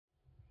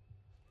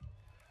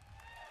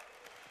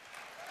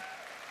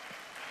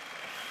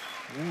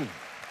Ooh.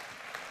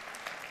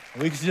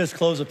 We could just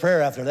close a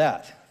prayer after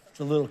that.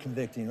 It's a little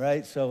convicting,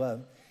 right?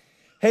 So,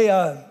 hey,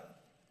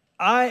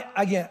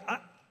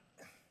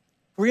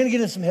 we're gonna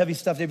get into some heavy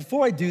stuff today.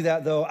 Before I do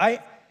that, though, I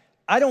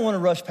don't want to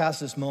rush past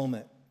this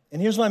moment.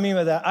 And here's what I mean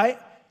by that.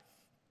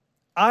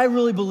 I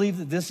really believe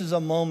that this is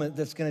a moment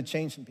that's gonna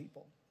change some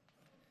people.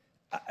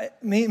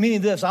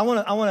 Meaning this, I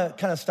wanna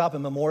kind of stop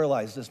and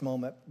memorialize this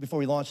moment before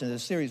we launch into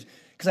this series,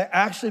 because I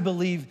actually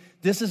believe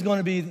this is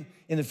gonna be,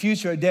 in the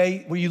future, a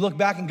day where you look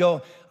back and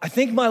go, I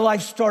think my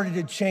life started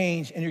to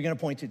change, and you're gonna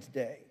point to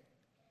today.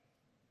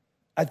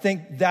 I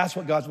think that's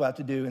what God's about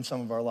to do in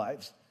some of our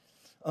lives.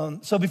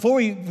 So before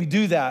we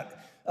do that,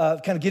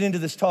 kind of get into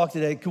this talk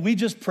today, could we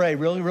just pray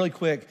really, really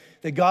quick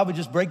that God would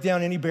just break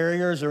down any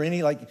barriers or any,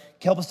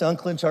 help us to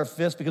unclench our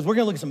fists, because we're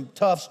gonna look at some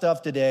tough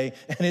stuff today,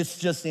 and it's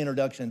just the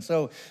introduction.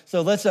 So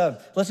let's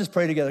just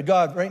pray together.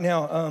 God, right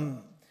now,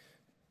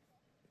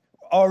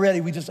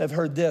 already we just have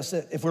heard this,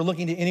 that if we're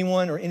looking to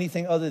anyone or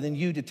anything other than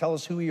you to tell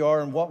us who we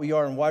are and what we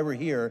are and why we're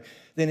here,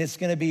 then it's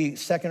gonna be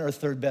second or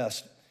third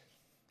best.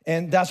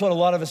 And that's what a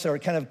lot of us are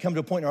kind of come to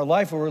a point in our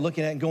life where we're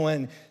looking at and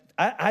going,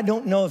 I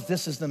don't know if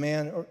this is the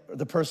man or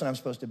the person I'm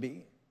supposed to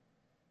be.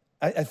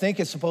 I think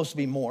it's supposed to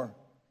be more,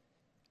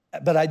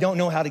 but I don't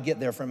know how to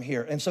get there from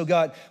here. And so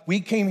God, we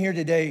came here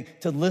today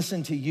to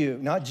listen to you,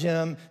 not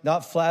Jim,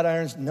 not flat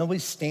irons,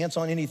 nobody's stance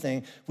on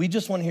anything. We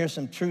just want to hear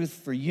some truth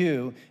for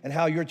you and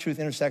how your truth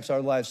intersects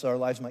our lives so our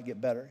lives might get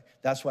better.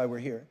 That's why we're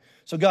here.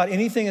 So God,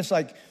 anything that's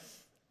like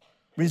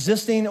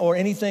resisting or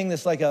anything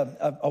that's like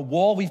a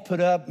wall we've put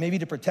up maybe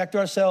to protect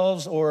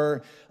ourselves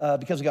or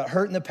because we got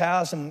hurt in the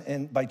past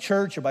and by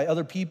church or by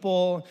other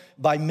people,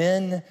 by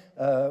men,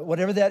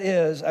 whatever that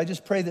is, I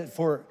just pray that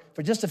for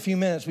just a few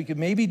minutes we could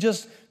maybe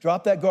just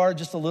drop that guard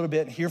just a little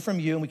bit and hear from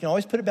you. And we can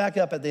always put it back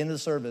up at the end of the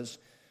service,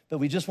 but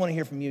we just want to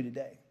hear from you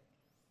today.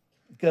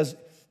 Because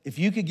if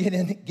you could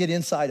get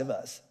inside of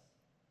us,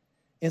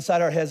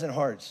 inside our heads and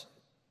hearts,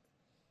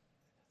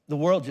 the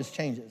world just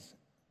changes.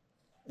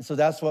 And so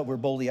that's what we're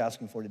boldly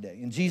asking for today.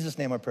 In Jesus'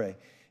 name I pray,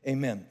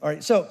 amen. All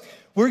right, so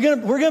we're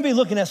gonna be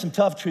looking at some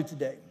tough truth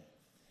today.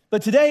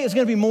 But today is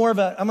gonna be more of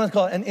I'm gonna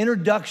call it an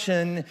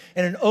introduction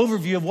and an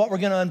overview of what we're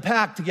gonna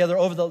unpack together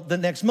over the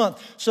next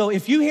month. So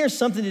if you hear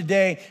something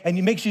today and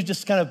it makes you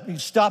just kind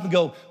of stop and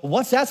go, well,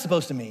 what's that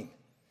supposed to mean?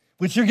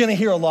 Which you're gonna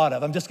hear a lot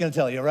of, I'm just gonna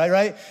tell you,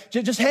 right?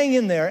 Just hang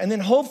in there, and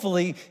then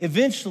hopefully,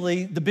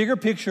 eventually, the bigger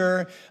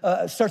picture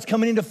starts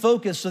coming into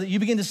focus so that you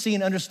begin to see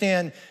and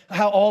understand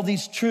how all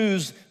these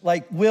truths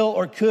will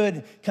or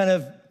could kind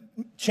of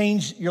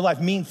change your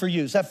life, mean for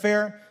you. Is that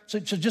fair? So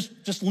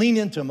just lean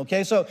into them,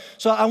 okay? So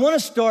I wanna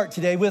start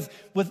today with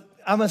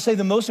I'm gonna say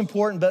the most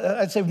important, but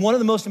I'd say one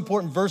of the most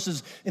important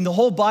verses in the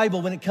whole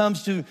Bible when it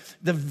comes to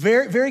the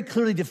very, very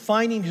clearly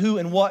defining who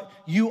and what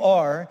you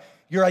are,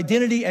 your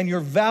identity and your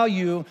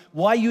value,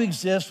 why you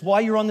exist, why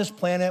you're on this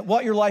planet,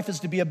 what your life is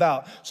to be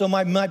about. So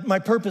my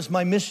purpose,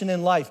 my mission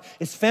in life,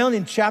 it's found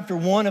in chapter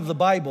 1 of the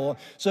Bible.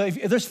 So if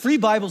there's free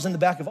Bibles in the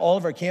back of all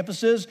of our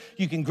campuses.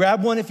 You can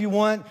grab one if you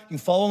want. You can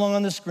follow along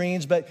on the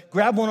screens, but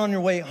grab one on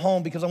your way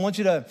home because I want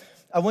you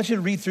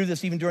to read through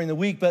this even during the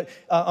week. But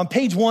on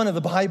page 1 of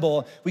the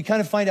Bible, we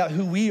kind of find out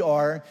who we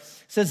are. It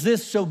says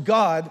this, so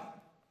God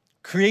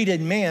created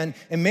man,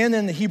 and man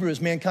then in the Hebrew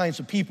is mankind,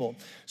 so people.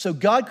 So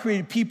God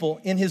created people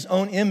in his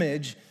own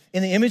image.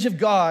 In the image of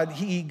God,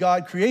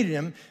 God created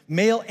him.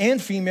 Male and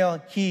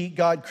female,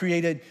 God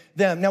created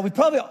them. Now, we've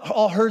probably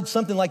all heard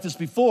something like this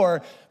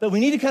before, but we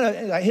need to kind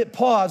of hit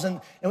pause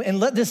and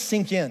let this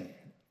sink in.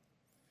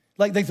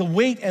 Like the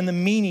weight and the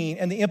meaning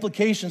and the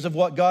implications of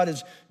what God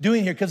is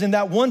doing here. Because in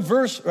that one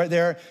verse right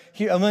there,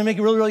 here, I'm gonna make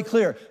it really, really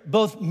clear.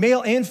 Both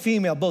male and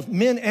female, both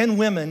men and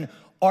women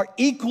are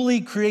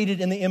equally created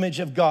in the image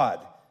of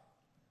God.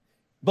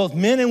 Both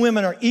men and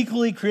women are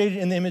equally created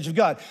in the image of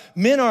God.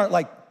 Men are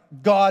like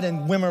God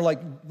and women are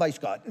like vice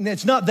God. And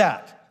it's not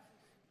that.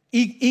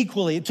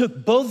 Equally, it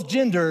took both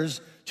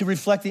genders to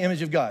reflect the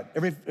image of God.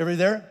 Everybody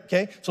there?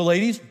 Okay, so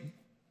ladies,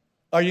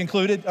 are you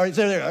included? All right,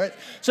 so there,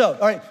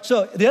 all right.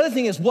 So the other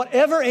thing is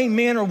whatever a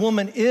man or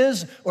woman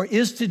is or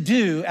is to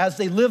do as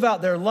they live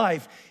out their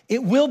life,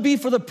 it will be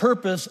for the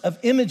purpose of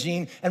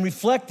imaging and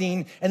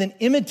reflecting and then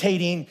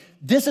imitating.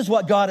 This is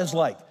what God is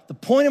like. The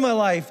point of my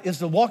life is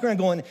to walk around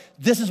going,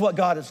 this is what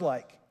God is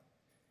like.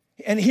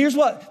 And here's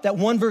what that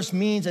one verse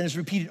means and is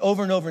repeated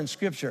over and over in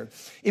Scripture.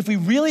 If we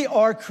really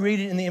are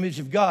created in the image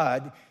of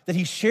God that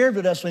he shared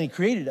with us when he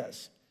created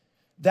us,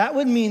 that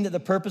would mean that the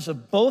purpose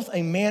of both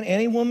a man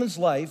and a woman's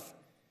life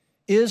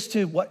is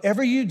to,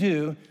 whatever you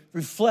do,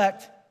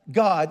 reflect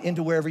God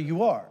into wherever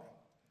you are.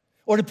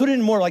 Or to put it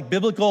in more like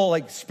biblical,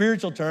 like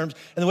spiritual terms,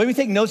 and the way we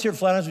take notes here at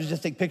Flatirons, we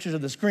just take pictures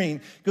of the screen,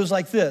 goes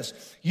like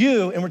this.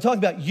 You, and we're talking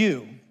about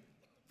you,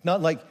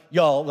 not like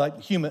y'all,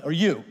 like human, or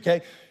you,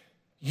 okay?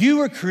 You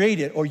were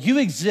created, or you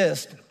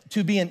exist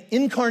to be an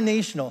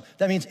incarnational,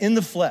 that means in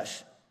the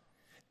flesh,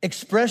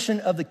 expression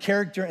of the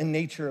character and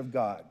nature of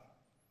God.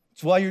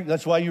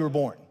 That's why you were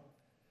born.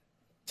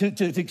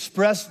 To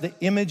express the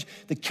image,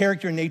 the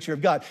character and nature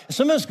of God. And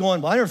some of us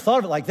going, well, I never thought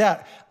of it like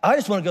that. I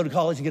just want to go to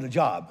college and get a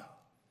job.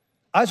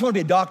 I just want to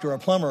be a doctor or a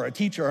plumber or a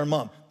teacher or a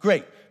mom.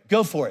 Great,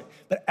 go for it.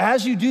 But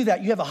as you do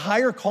that, you have a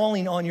higher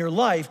calling on your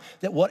life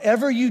that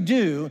whatever you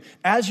do,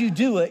 as you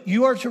do it,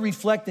 you are to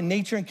reflect the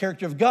nature and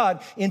character of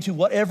God into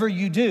whatever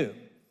you do.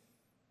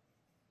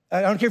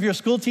 I don't care if you're a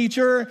school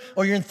teacher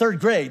or you're in third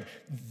grade.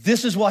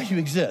 This is why you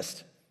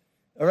exist,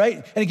 all right?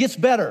 And it gets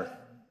better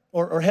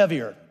or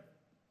heavier,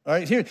 all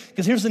right?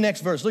 Because here's the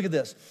next verse. Look at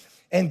this.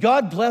 And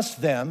God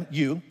blessed them,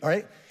 you, all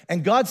right?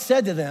 And God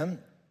said to them,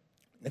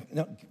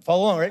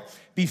 follow along, right?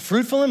 Be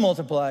fruitful and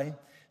multiply,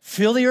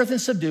 fill the earth and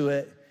subdue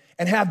it,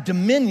 and have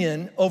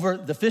dominion over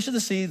the fish of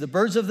the sea, the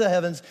birds of the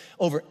heavens,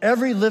 over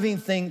every living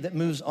thing that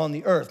moves on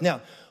the earth.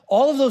 Now,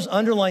 all of those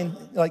underlying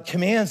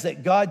commands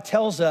that God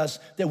tells us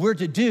that we're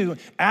to do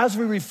as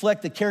we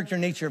reflect the character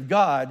and nature of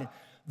God,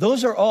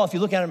 those are all, if you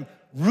look at them,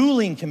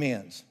 ruling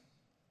commands,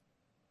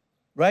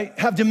 right?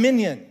 Have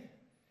dominion.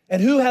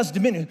 And who has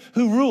dominion?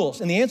 Who rules?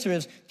 And the answer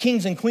is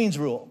kings and queens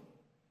rule.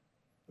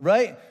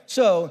 Right?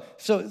 So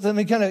let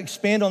me kind of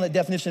expand on that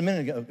definition a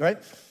minute ago, right?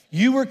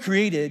 You were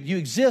created, you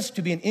exist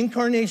to be an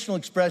incarnational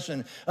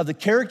expression of the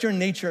character and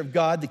nature of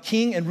God, the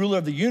king and ruler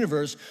of the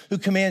universe, who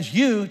commands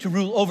you to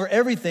rule over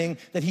everything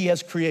that he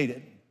has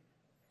created.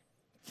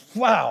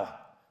 Wow.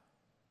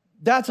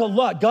 That's a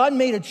lot. God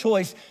made a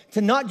choice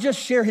to not just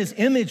share his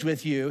image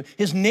with you,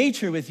 his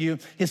nature with you,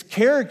 his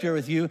character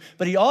with you,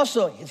 but he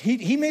also,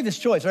 he made this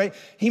choice, right?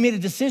 He made a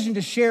decision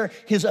to share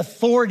his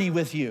authority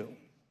with you.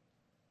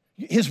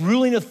 His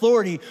ruling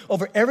authority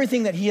over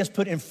everything that he has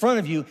put in front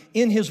of you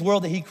in his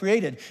world that he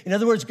created. In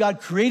other words,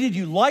 God created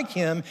you like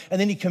him, and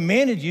then he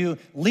commanded you,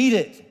 lead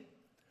it,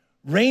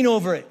 reign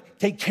over it,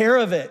 take care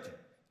of it,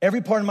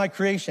 every part of my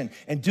creation,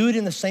 and do it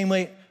in the same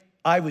way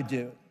I would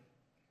do.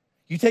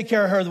 You take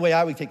care of her the way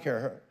I would take care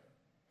of her.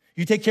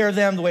 You take care of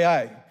them the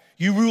way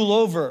you rule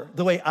over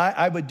the way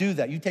I would do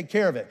that. You take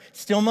care of it.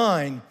 It's still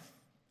mine.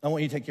 I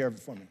want you to take care of it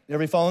for me.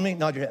 Everybody follow me?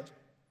 Nod your heads.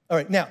 All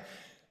right, now,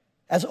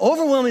 as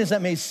overwhelming as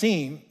that may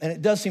seem, and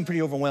it does seem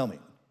pretty overwhelming,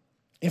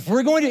 if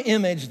we're going to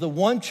image the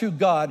one true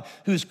God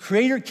who is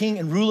creator, king,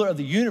 and ruler of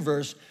the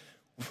universe,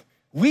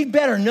 we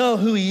better know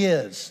who he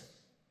is.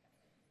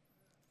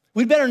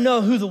 We better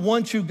know who the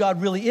one true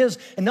God really is,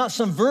 and not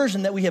some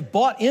version that we have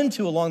bought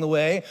into along the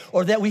way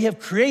or that we have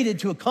created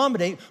to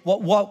accommodate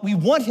what we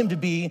want him to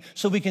be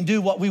so we can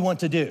do what we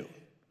want to do.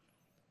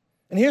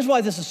 And here's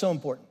why this is so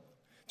important,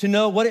 to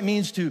know what it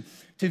means to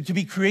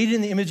be created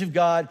in the image of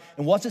God,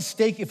 and what's at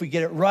stake if we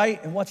get it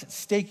right, and what's at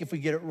stake if we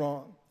get it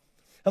wrong.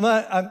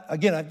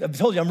 I've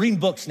told you, I'm reading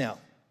books now.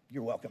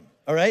 You're welcome,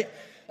 all right?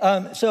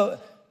 So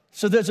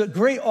there's a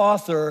great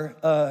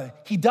author.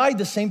 He died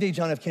the same day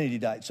John F. Kennedy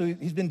died, so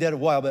he's been dead a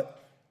while, but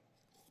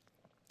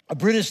a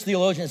British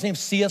theologian, his name's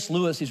C.S.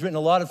 Lewis. He's written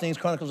a lot of things,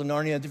 Chronicles of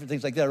Narnia, different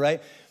things like that,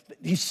 right?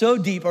 He's so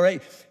deep, all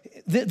right?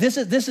 This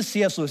is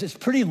C.S. Lewis. It's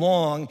pretty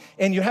long,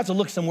 and you have to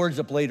look some words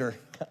up later.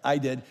 I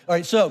did. All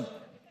right, so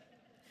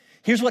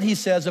here's what he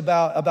says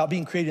about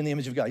being created in the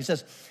image of God. He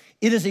says,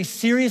 it is a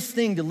serious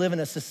thing to live in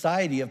a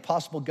society of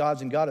possible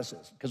gods and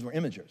goddesses, because we're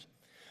imagers.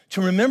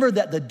 To remember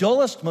that the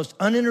dullest, most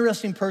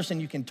uninteresting person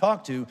you can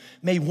talk to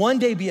may one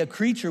day be a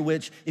creature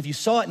which, if you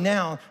saw it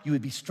now, you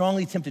would be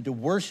strongly tempted to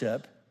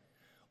worship,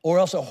 or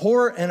else a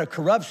horror and a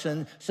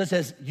corruption such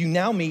as you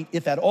now meet,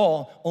 if at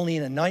all, only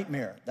in a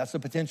nightmare. That's the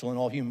potential in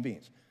all human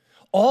beings.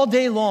 All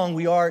day long,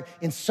 we are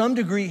in some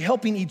degree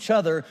helping each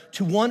other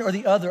to one or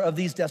the other of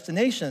these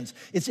destinations.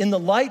 It's in the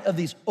light of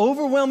these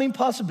overwhelming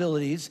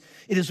possibilities,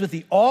 it is with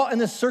the awe and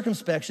the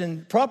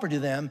circumspection proper to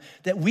them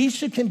that we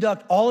should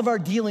conduct all of our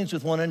dealings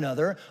with one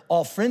another,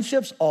 all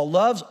friendships, all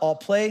loves, all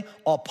play,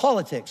 all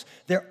politics.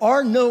 There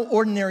are no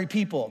ordinary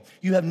people.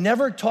 You have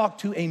never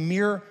talked to a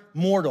mere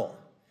mortal.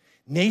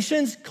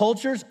 Nations,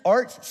 cultures,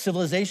 arts,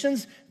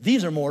 civilizations,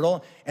 these are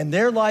mortal, and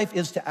their life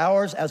is to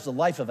ours as the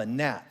life of a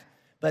gnat.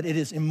 But it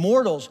is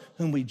immortals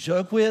whom we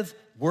joke with,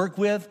 work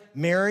with,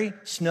 marry,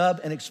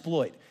 snub, and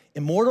exploit.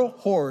 Immortal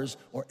horrors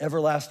or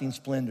everlasting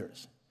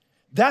splendors.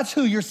 That's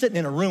who you're sitting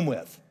in a room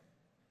with.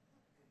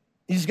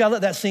 You just gotta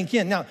let that sink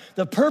in. Now,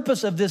 the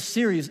purpose of this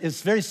series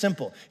is very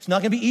simple. It's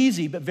not gonna be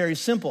easy, but very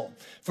simple.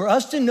 For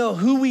us to know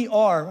who we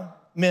are,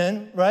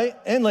 men, right,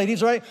 and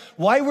ladies, right,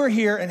 why we're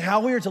here and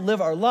how we are to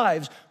live our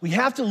lives, we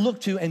have to look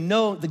to and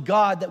know the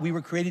God that we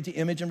were created to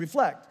image and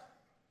reflect.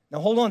 Now,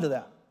 hold on to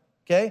that.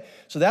 Okay,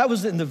 so that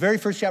was in the very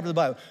first chapter of the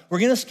Bible. We're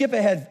gonna skip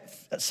ahead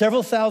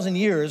several thousand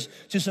years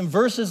to some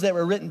verses that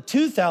were written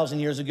 2,000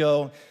 years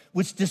ago,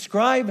 which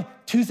describe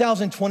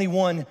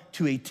 2021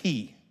 to a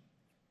T.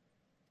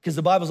 Because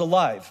the Bible's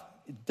alive.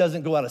 It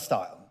doesn't go out of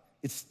style.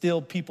 It's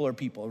still people are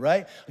people,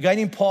 right? A guy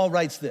named Paul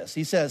writes this.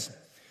 He says,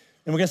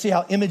 and we're gonna see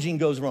how imaging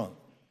goes wrong.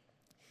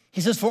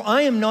 He says, for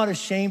I am not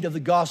ashamed of the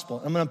gospel.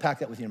 I'm gonna unpack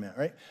that with you in a minute,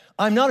 right?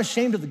 I'm not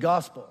ashamed of the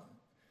gospel.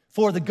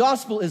 For the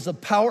gospel is the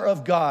power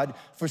of God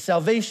for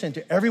salvation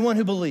to everyone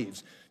who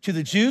believes. To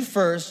the Jew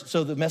first,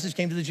 so the message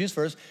came to the Jews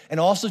first, and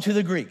also to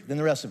the Greek, then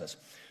the rest of us.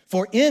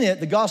 For in it,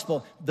 the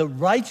gospel, the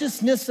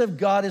righteousness of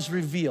God is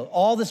revealed.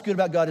 All that's good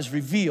about God is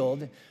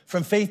revealed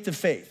from faith to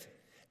faith.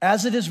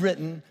 As it is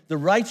written, the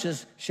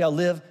righteous shall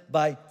live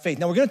by faith.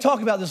 Now, we're going to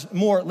talk about this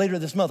more later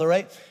this month, all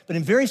right? But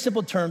in very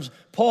simple terms,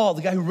 Paul,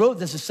 the guy who wrote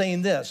this, is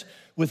saying this: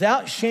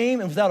 without shame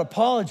and without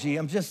apology,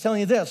 I'm just telling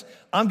you this,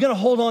 I'm going to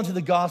hold on to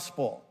the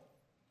gospel.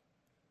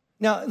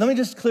 Now, let me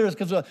just clear this,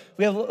 because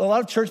we have a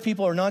lot of church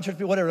people or non-church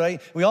people, whatever,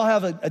 right? We all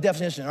have a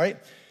definition, all right?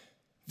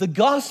 The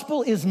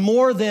gospel is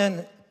more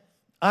than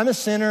I'm a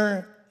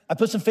sinner, I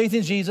put some faith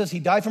in Jesus, he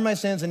died for my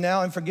sins, and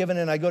now I'm forgiven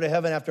and I go to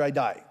heaven after I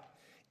die.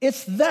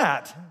 It's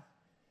that,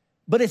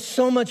 but it's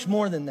so much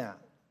more than that,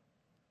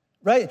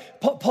 right?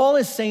 Paul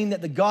is saying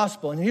that the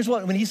gospel, and here's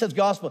what, when he says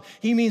gospel,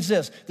 he means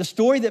this: the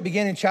story that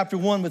began in chapter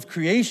 1 with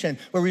creation,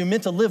 where we were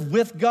meant to live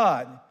with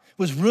God,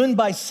 was ruined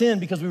by sin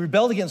because we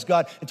rebelled against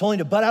God and told him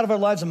to butt out of our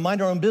lives and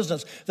mind our own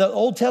business. The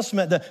Old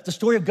Testament, the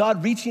story of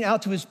God reaching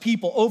out to his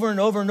people over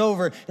and over and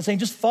over and saying,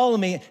 just follow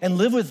me and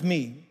live with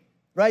me,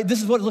 right?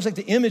 This is what it looks like,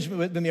 the image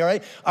with me, all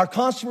right? Our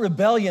constant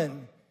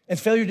rebellion and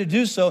failure to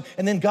do so,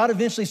 and then God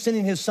eventually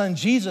sending his son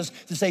Jesus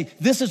to say,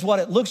 this is what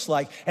it looks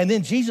like, and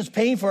then Jesus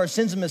paying for our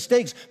sins and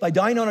mistakes by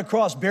dying on a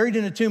cross, buried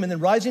in a tomb, and then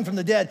rising from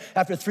the dead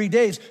after 3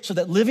 days, so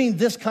that living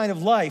this kind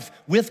of life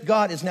with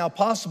God is now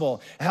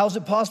possible. How is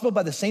it possible?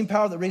 By the same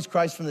power that raised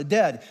Christ from the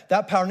dead.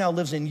 That power now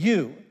lives in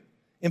you.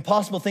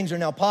 Impossible things are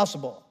now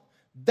possible.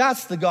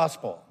 That's the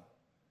gospel.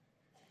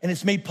 And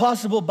it's made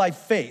possible by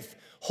faith,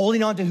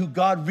 holding on to who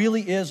God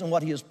really is and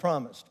what he has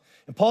promised.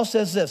 And Paul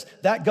says this: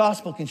 that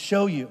gospel can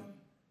show you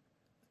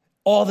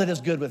all that is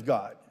good with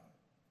God,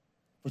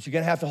 but you're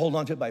gonna have to hold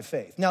on to it by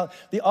faith. Now,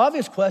 the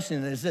obvious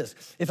question is this: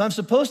 if I'm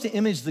supposed to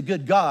image the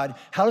good God,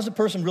 how does a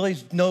person really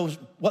know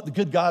what the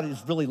good God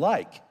is really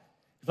like?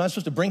 If I'm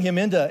supposed to bring him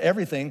into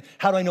everything,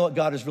 how do I know what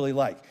God is really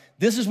like?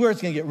 This is where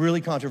it's gonna get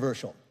really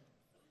controversial.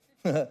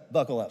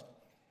 Buckle up.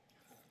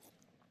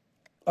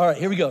 All right,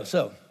 here we go.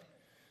 So,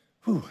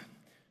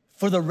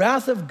 for the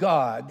wrath of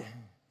God, you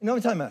know what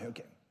I'm talking about here,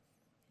 okay.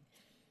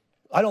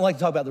 I don't like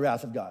to talk about the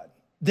wrath of God.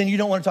 Then you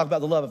don't wanna talk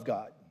about the love of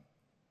God.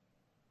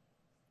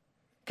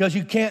 Because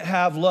you can't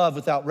have love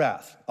without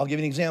wrath. I'll give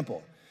you an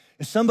example.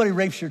 If somebody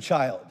rapes your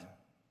child,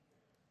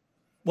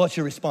 what's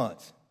your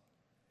response?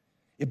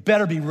 It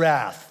better be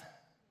wrath,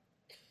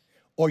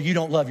 or you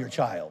don't love your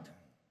child.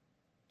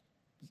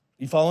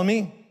 You follow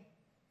me?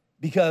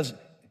 Because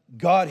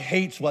God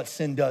hates what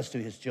sin does to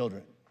his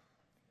children.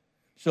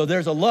 So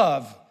there's a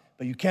love,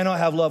 but you cannot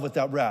have love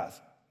without wrath,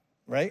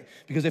 right?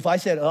 Because if I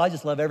said, oh, I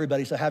just love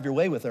everybody, so have your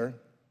way with her,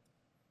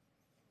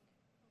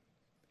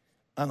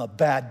 I'm a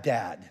bad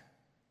dad.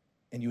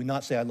 And you would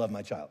not say, I love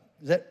my child.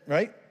 Is that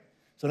right?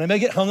 So they may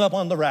get hung up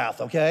on the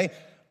wrath, okay?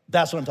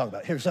 That's what I'm talking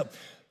about. Here,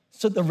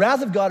 so the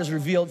wrath of God is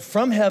revealed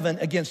from heaven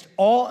against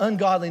all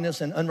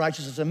ungodliness and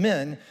unrighteousness of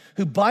men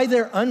who by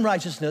their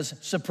unrighteousness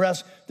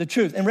suppress the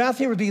truth. And wrath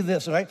here would be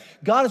this, all right?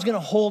 God is gonna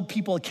hold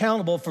people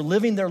accountable for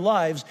living their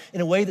lives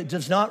in a way that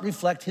does not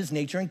reflect his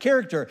nature and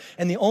character.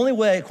 And the only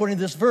way, according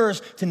to this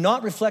verse, to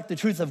not reflect the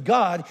truth of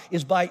God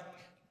is by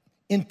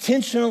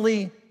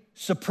intentionally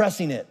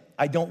suppressing it.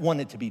 I don't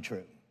want it to be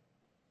true.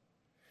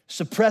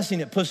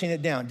 Suppressing it, pushing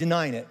it down,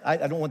 denying it. I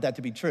don't want that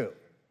to be true.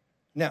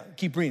 Now,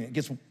 keep reading. It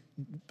gets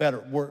better,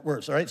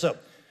 worse, all right? So,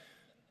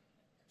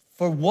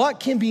 for what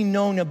can be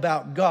known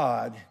about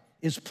God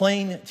is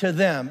plain to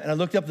them. And I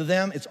looked up to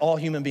them, it's all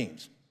human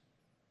beings,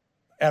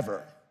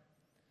 ever.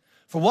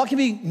 For what can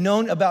be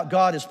known about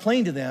God is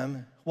plain to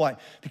them. Why?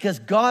 Because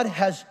God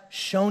has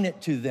shown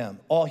it to them,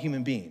 all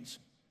human beings.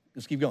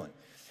 Let's keep going.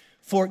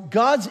 For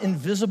God's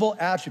invisible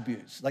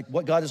attributes, like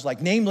what God is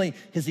like, namely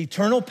his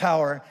eternal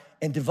power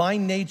and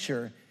divine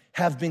nature,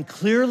 have been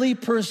clearly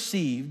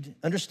perceived,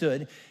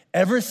 understood,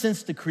 ever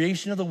since the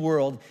creation of the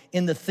world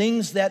in the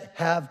things that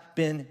have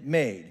been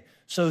made.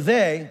 So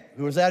they,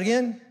 who is that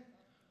again?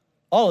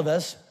 All of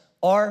us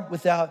are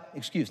without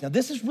excuse. Now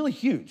this is really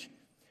huge.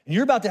 And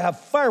you're about to have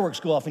fireworks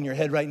go off in your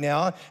head right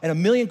now and a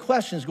million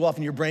questions go off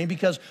in your brain,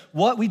 because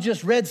what we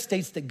just read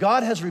states that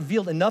God has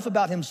revealed enough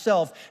about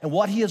himself and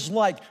what he is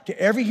like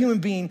to every human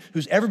being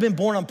who's ever been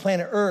born on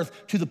planet Earth,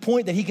 to the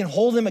point that he can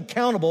hold them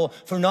accountable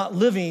for not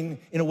living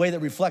in a way that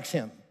reflects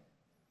him.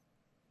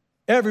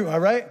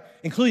 Everyone, right?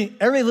 Including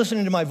everybody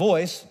listening to my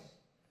voice,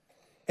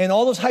 and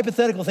all those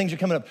hypothetical things are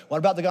coming up. What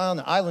about the guy on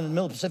the island in the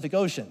middle of the Pacific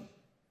Ocean?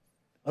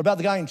 What about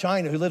the guy in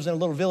China who lives in a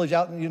little village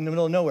out in the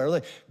middle of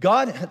nowhere?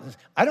 God,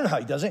 I don't know how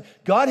he does it.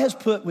 God has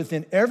put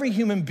within every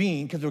human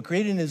being, because we're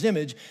created in his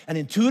image, an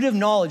intuitive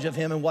knowledge of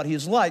him and what he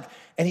is like.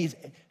 And he's,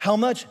 how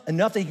much?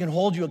 Enough that he can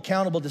hold you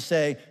accountable to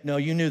say, no,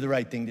 you knew the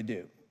right thing to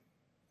do.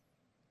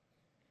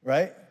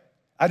 Right?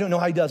 I don't know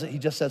how he does it. He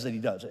just says that he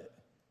does it.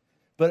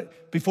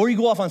 But before you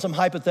go off on some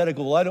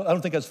hypothetical, well, I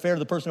don't think that's fair to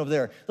the person over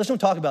there. Let's don't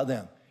talk about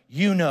them.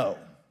 You know.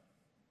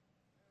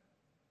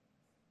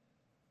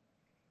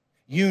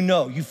 You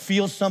know, you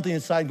feel something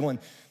inside going,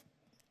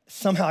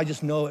 somehow I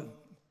just know it.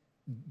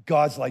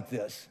 God's like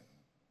this.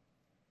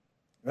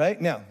 Right?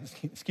 Now,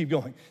 let's keep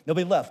going.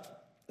 Nobody left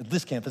at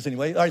this campus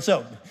anyway. All right,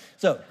 so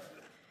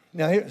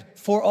now here,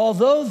 for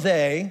although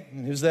they,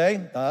 who's they?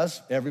 Us,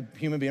 every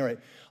human being, right?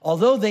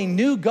 Although they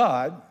knew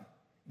God,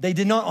 They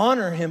did not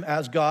honor him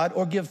as God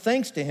or give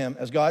thanks to him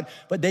as God,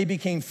 but they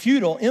became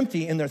futile,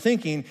 empty in their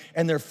thinking,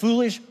 and their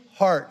foolish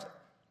heart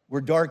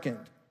were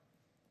darkened.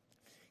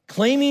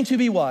 Claiming to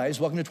be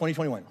wise, welcome to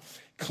 2021,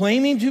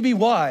 claiming to be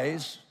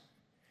wise,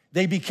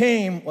 they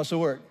became, what's the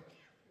word?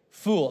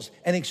 Fools,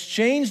 and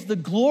exchanged the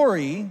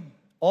glory,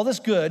 all this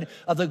good,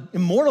 of the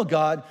immortal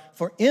God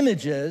for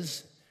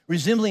images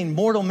resembling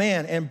mortal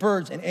man and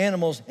birds and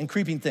animals and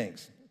creeping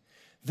things.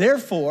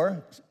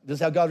 Therefore, this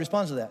is how God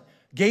responds to that,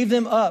 gave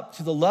them up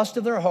to the lust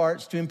of their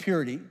hearts, to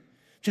impurity,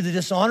 to the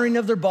dishonoring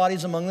of their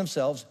bodies among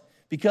themselves,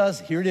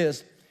 because, here it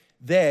is,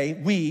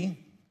 we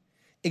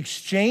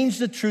exchanged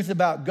the truth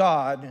about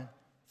God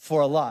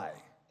for a lie,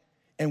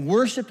 and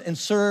worshiped and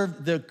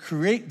served the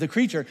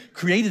creature,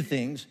 created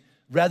things,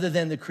 rather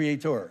than the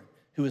Creator,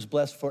 who is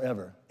blessed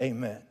forever.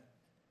 Amen.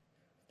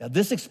 Now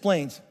this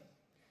explains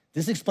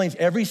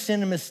every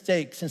sin and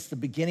mistake since the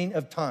beginning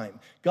of time.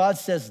 God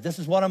says, this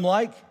is what I'm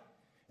like,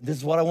 this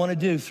is what I want to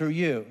do through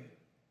you.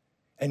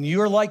 And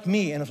you're like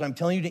me, and if I'm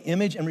telling you to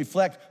image and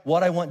reflect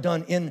what I want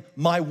done in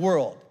my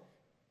world,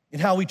 in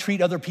how we treat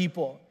other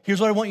people.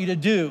 Here's what I want you to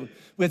do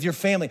with your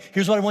family.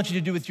 Here's what I want you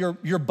to do with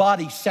your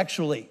body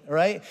sexually, all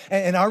right?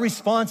 And our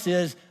response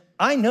is,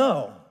 I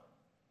know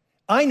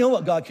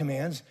what God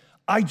commands.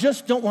 I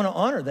just don't want to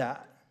honor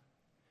that.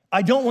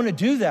 I don't want to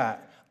do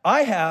that.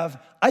 I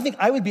think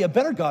I would be a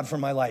better God for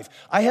my life.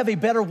 I have a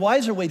better,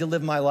 wiser way to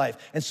live my life.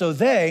 And so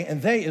they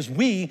is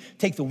we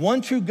take the one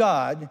true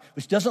God,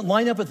 which doesn't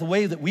line up with the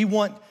way that we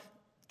want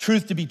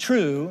truth to be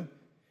true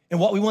and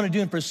what we want to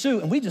do and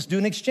pursue, and we just do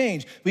an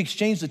exchange. We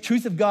exchange the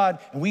truth of God,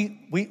 and we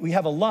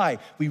have a lie.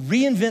 We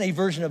reinvent a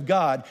version of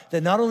God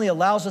that not only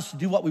allows us to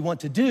do what we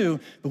want to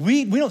do, but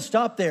we don't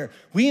stop there.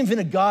 We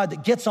invent a God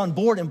that gets on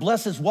board and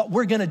blesses what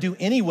we're gonna do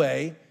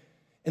anyway,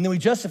 and then we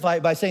justify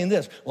it by saying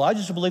this, well, I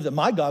just believe that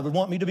my God would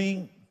want me to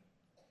be,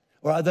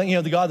 or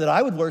the God that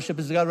I would worship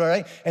is the God,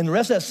 right? And the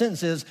rest of that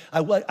sentence is,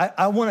 I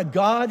want a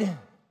God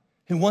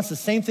who wants the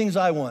same things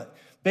I want.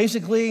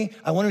 Basically,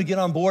 I want him to get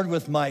on board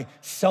with my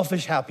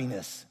selfish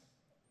happiness.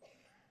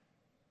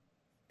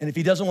 And if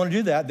he doesn't want to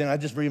do that, then I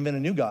just reinvent a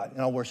new God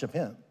and I'll worship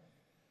him.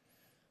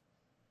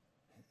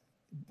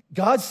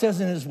 God says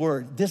in his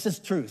word, this is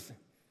truth.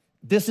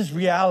 This is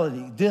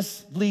reality.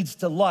 This leads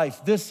to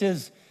life. This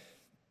is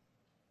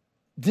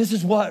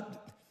the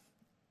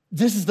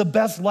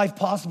best life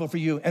possible for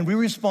you. And we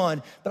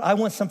respond, but I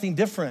want something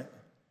different.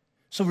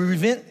 So we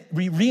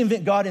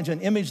reinvent God into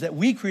an image that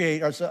we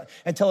create ourselves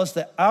and tell us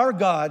that our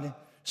God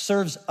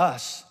serves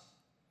us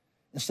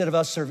instead of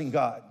us serving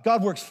God.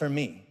 God works for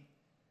me.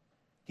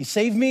 He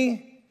saved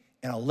me,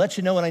 and I'll let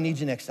you know when I need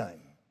you next time.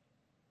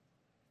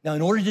 Now,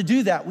 in order to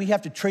do that, we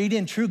have to trade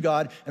in true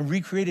God and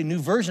recreate a new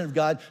version of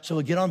God so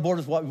we'll get on board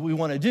with what we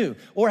want to do.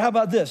 Or how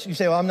about this? You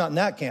say, well, I'm not in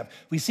that camp.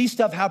 We see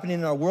stuff happening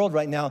in our world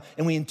right now,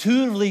 and we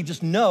intuitively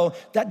just know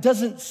that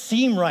doesn't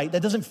seem right.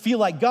 That doesn't feel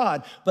like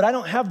God. But I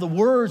don't have the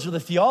words or the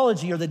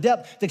theology or the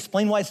depth to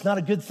explain why it's not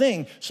a good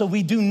thing, so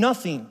we do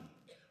nothing.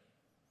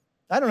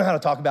 I don't know how to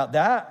talk about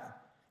that.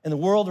 And the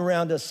world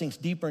around us sinks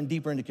deeper and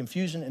deeper into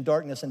confusion and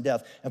darkness and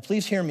death. And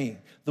please hear me.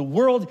 The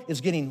world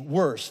is getting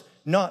worse,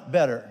 not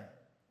better.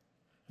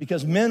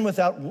 Because men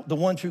without the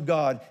one true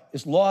God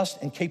is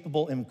lost and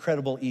capable of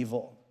incredible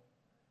evil.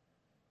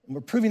 And we're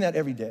proving that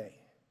every day.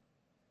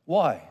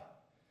 Why?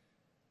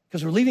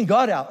 Because we're leaving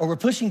God out, or we're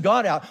pushing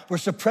God out. We're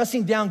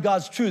suppressing down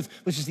God's truth,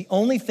 which is the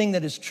only thing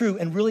that is true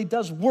and really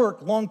does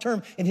work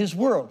long-term in his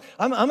world.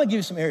 I'm gonna give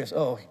you some areas.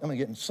 Oh, I'm gonna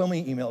get in so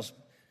many emails.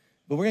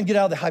 But we're gonna get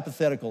out of the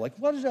hypothetical. Like,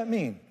 what does that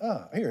mean?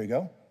 Here we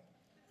go.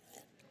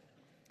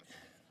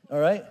 All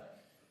right?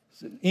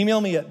 So email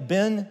me at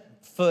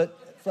benfoot.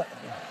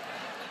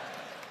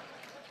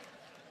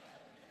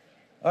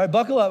 All right,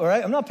 buckle up, all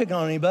right? I'm not picking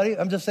on anybody.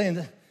 I'm just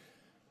saying,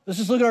 let's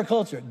just look at our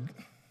culture.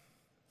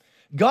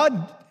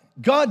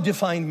 God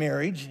defined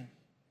marriage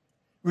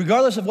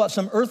regardless of what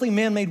some earthly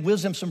man-made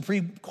wisdom,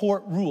 Supreme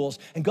Court rules.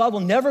 And God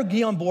will never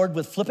be on board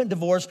with flippant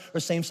divorce or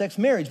same-sex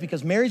marriage,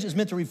 because marriage is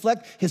meant to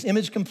reflect his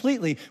image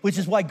completely, which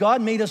is why God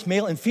made us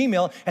male and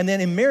female, and then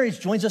in marriage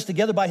joins us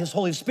together by his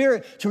Holy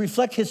Spirit to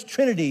reflect his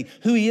Trinity,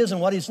 who he is and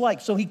what he's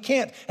like. So he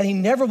can't, and he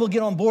never will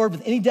get on board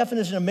with any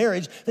definition of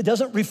marriage that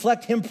doesn't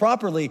reflect him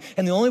properly.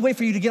 And the only way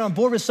for you to get on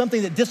board with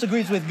something that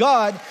disagrees with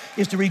God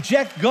is to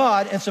reject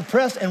God and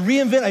suppress and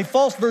reinvent a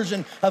false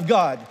version of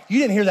God. You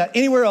didn't hear that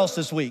anywhere else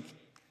this week.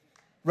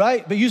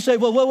 Right? But you say,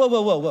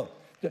 whoa.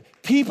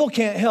 People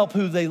can't help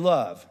who they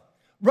love.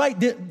 Right?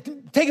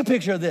 Take a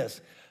picture of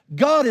this.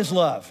 God is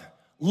love.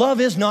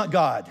 Love is not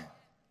God.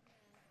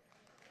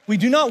 We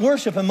do not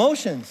worship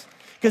emotions.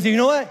 Because you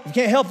know what? If you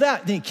can't help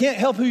that, then you can't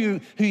help who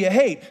you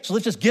hate. So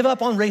let's just give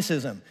up on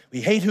racism. We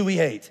hate who we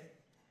hate.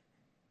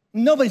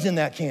 Nobody's in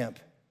that camp.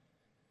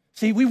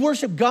 See, we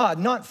worship God,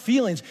 not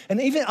feelings.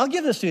 And even, I'll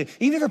give this to you,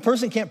 even if a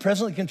person can't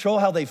presently control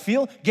how they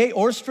feel, gay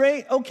or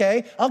straight,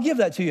 okay, I'll give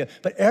that to you.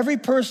 But every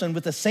person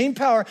with the same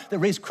power that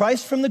raised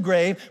Christ from the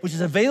grave, which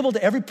is available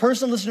to every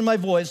person listening to my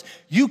voice,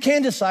 you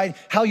can decide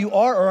how you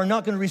are or are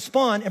not going to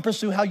respond and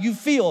pursue how you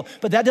feel.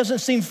 But that doesn't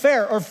seem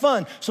fair or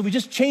fun. So we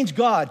just change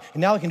God, and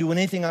now I can do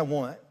anything I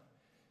want.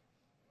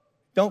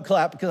 Don't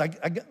clap because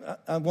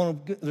I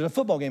want to, there's a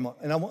football game on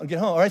and I want to get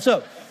home. All right,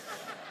 so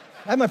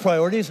I have my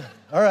priorities.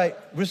 All right,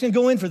 we're just gonna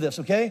go in for this,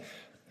 okay?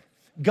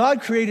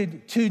 God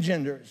created two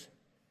genders.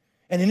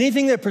 And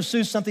anything that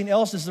pursues something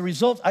else is the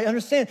result, I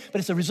understand, but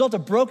it's a result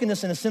of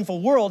brokenness in a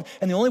sinful world.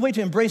 And the only way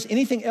to embrace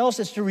anything else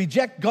is to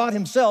reject God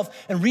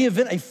himself and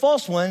reinvent a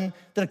false one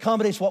that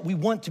accommodates what we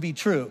want to be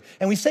true.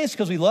 And we say it's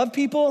because we love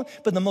people,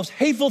 but the most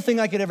hateful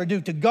thing I could ever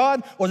do to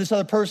God or this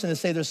other person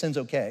is say their sin's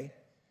okay.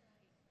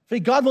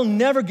 God will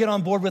never get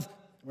on board with,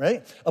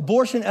 right?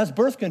 Abortion as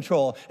birth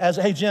control, as,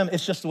 hey, Jim,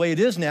 it's just the way it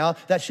is now.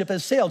 That ship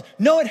has sailed.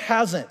 No, it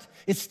hasn't.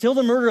 It's still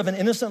the murder of an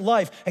innocent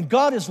life, and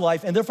God is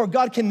life, and therefore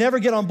God can never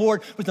get on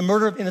board with the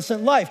murder of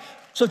innocent life.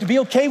 So to be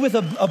okay with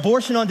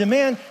abortion on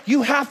demand,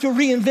 you have to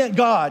reinvent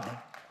God.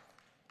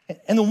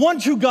 And the one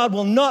true God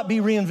will not be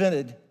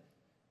reinvented.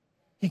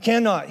 He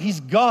cannot. He's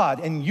God,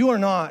 and you are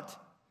not.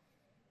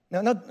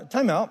 Now,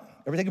 time out.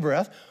 Everybody take a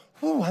breath.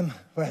 Whew, I'm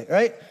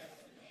right?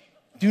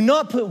 Do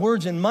not put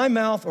words in my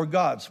mouth or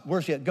God's,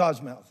 worse yet,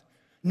 God's mouth.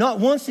 Not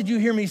once did you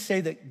hear me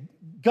say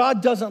that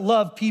God doesn't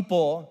love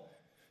people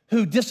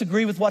who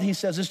disagree with what he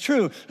says is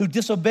true, who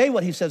disobey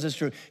what he says is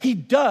true. He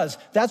does.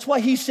 That's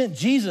why he sent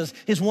Jesus,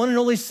 his one and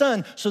only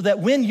son, so that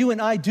when you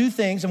and I do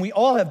things, and we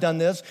all have done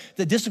this,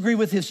 that disagree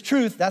with his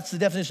truth, that's the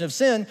definition of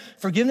sin,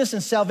 forgiveness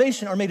and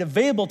salvation are made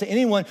available to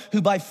anyone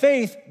who by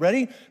faith,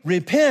 ready,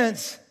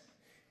 repents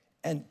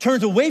and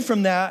turns away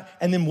from that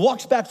and then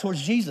walks back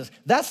towards Jesus.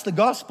 That's the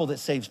gospel that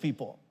saves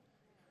people,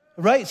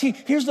 right? See,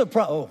 here's the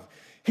problem.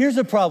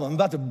 I'm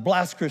about to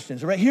blast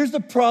Christians, right? Here's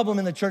the problem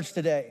in the church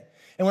today.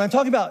 And when I'm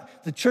talking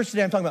about the church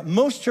today, I'm talking about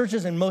most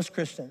churches and most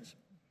Christians.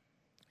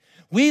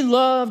 We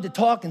love to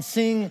talk and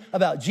sing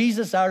about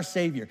Jesus, our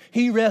Savior.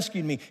 He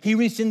rescued me. He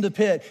reached into the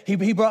pit.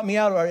 He brought me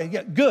out.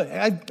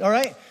 Good, all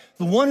right?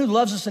 The one who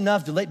loves us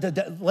enough to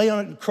lay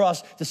on a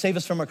cross to save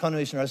us from our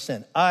condemnation or our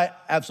sin. I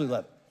absolutely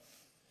love it.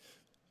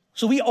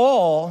 So we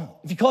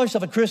all, if you call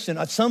yourself a Christian,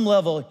 at some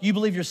level, you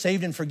believe you're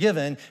saved and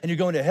forgiven and you're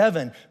going to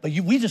heaven, but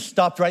we just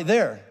stopped right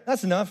there.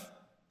 That's enough.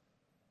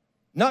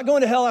 Not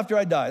going to hell after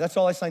I die. That's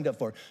all I signed up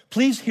for.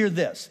 Please hear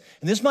this.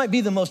 And this might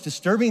be the most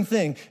disturbing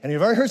thing. And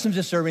you've already heard some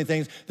disturbing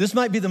things. This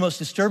might be the most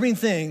disturbing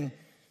thing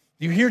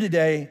you hear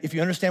today if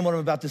you understand what I'm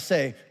about to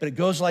say. But it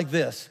goes like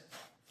this.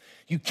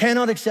 You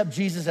cannot accept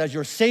Jesus as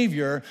your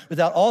Savior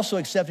without also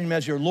accepting him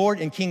as your Lord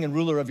and King and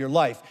ruler of your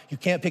life. You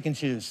can't pick and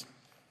choose.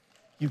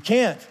 You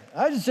can't.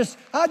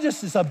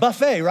 It's a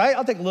buffet, right?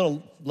 I'll take a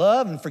little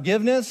love and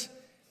forgiveness.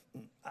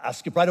 I'll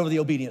skip right over the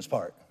obedience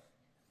part.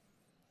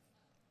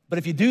 But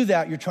if you do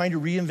that, you're trying to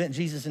reinvent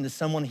Jesus into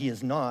someone he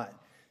is not.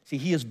 See,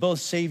 he is both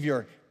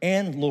Savior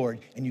and Lord,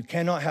 and you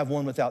cannot have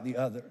one without the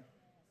other.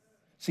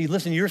 See,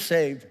 listen, you're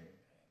saved.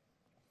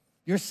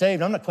 You're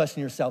saved. I'm not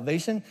questioning your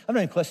salvation. I'm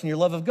not even questioning your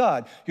love of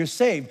God. You're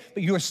saved,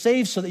 but you are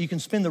saved so that you can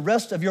spend the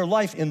rest of your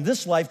life in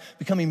this life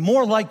becoming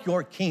more like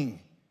your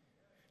King,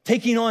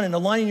 taking on and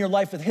aligning your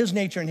life with his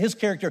nature and his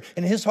character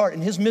and his heart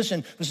and his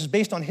mission, which is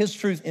based on his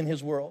truth in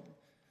his world.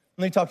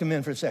 Let me talk to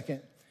men for a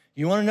second.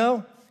 You wanna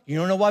know? You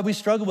don't know why we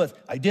struggle with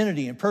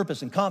identity and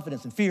purpose and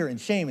confidence and fear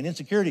and shame and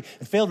insecurity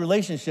and failed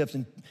relationships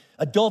and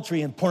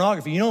adultery and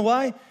pornography. You know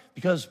why?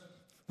 Because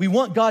we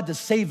want God to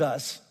save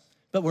us,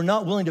 but we're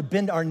not willing to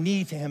bend our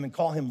knee to him and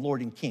call him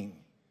Lord and King.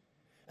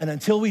 And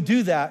until we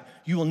do that,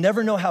 you will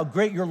never know how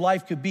great your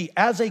life could be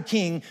as a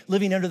king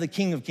living under the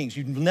King of Kings.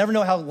 You'll never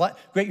know how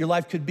great your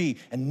life could be,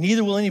 and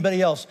neither will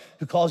anybody else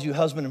who calls you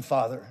husband and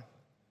father.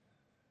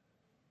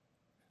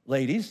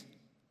 Ladies,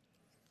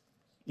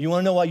 you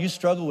wanna know why you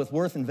struggle with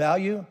worth and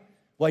value?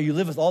 Why you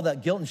live with all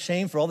that guilt and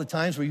shame for all the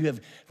times where you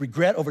have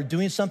regret over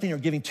doing something or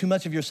giving too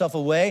much of yourself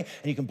away,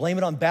 and you can blame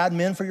it on bad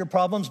men for your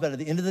problems, but at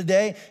the end of the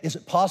day, is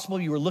it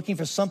possible you were looking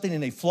for something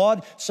in a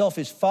flawed,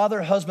 selfish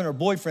father, husband, or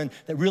boyfriend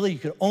that really you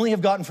could only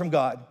have gotten from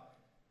God?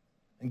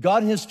 And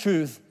God and his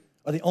truth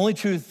are the only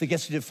truth that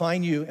gets to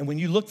define you, and when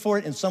you look for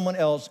it in someone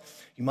else,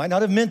 you might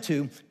not have meant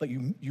to, but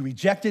you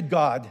rejected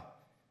God,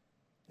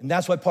 and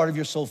that's why part of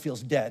your soul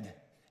feels dead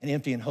and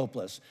empty and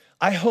hopeless.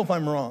 I hope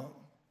I'm wrong.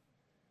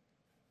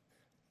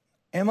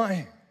 Am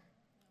I?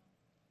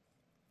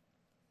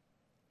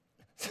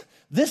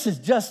 This is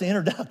just the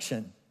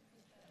introduction.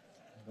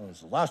 Well, it's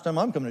the last time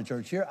I'm coming to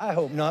church here. I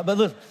hope not. But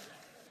look,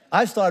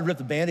 I just thought I'd rip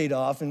the Band-Aid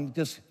off and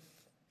just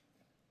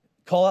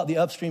call out the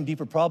upstream,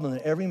 deeper problem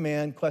that every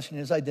man questioning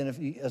his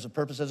identity as a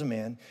purpose as a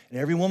man, and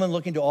every woman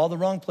looking to all the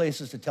wrong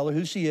places to tell her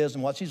who she is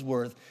and what she's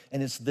worth,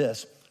 and it's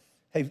this.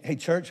 Hey,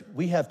 church,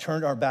 we have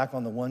turned our back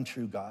on the one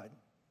true God.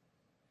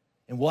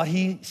 And what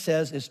he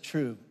says is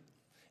true.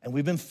 And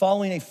we've been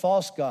following a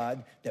false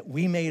God that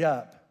we made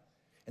up.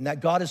 And that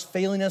God is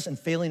failing us and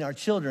failing our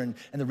children.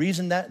 And the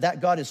reason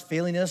that God is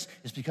failing us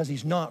is because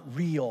he's not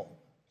real.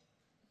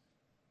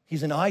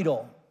 He's an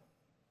idol.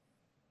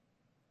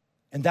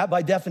 And that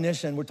by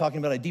definition, we're talking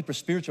about a deeper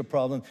spiritual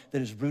problem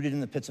that is rooted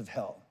in the pits of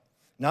hell.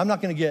 Now, I'm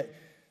not gonna get,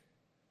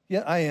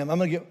 I'm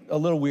gonna get a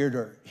little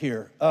weirder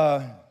here.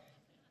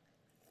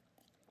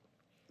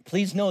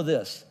 Please know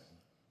this.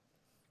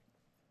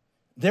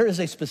 There is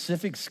a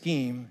specific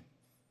scheme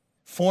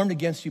formed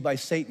against you by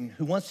Satan,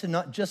 who wants to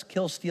not just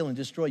kill, steal, and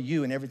destroy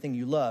you and everything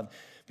you love.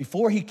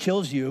 Before he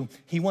kills you,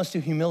 he wants to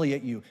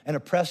humiliate you and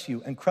oppress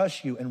you and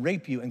crush you and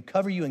rape you and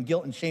cover you in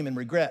guilt and shame and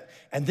regret,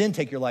 and then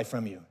take your life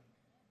from you.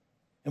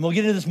 And we'll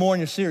get into this more in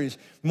your series.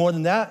 More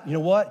than that, you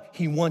know what?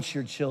 He wants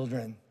your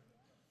children.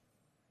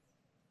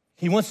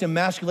 He wants to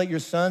emasculate your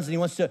sons, and he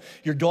wants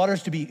your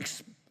daughters to be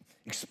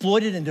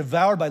exploited and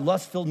devoured by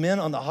lust-filled men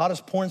on the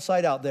hottest porn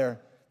site out there.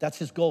 That's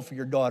his goal for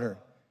your daughter.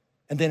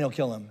 And then he'll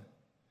kill them.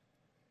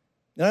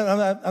 And I'm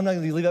not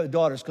going to leave out the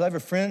daughters, because I have a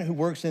friend who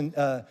works in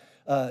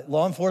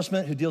law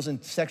enforcement who deals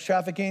in sex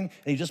trafficking, and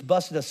he just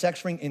busted a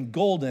sex ring in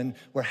Golden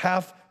where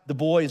half the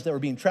boys that were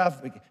being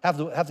trafficked, half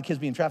the kids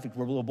being trafficked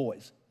were little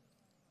boys.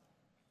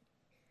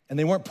 And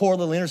they weren't poor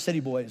little inner city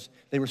boys.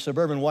 They were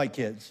suburban white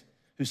kids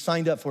who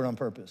signed up for it on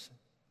purpose.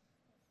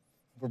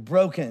 We're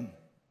broken.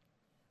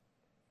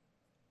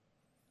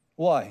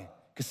 Why?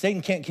 Because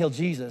Satan can't kill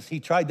Jesus. He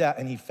tried that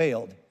and he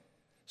failed.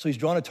 So he's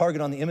drawn a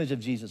target on the image of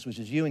Jesus, which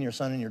is you and your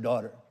son and your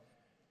daughter.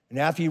 And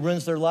after he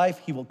ruins their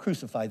life, he will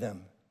crucify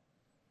them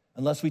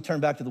unless we turn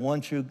back to the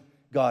one true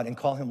God and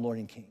call him Lord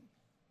and King.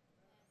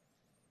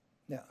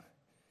 Now,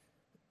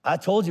 I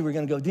told you we're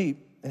going to go deep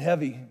and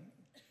heavy,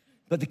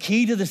 but the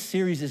key to this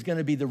series is going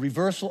to be the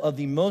reversal of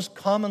the most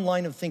common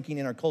line of thinking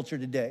in our culture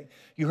today.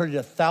 You heard it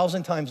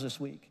 1,000 times this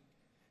week.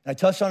 And I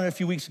touched on it a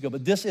few weeks ago,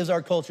 but this is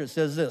our culture. It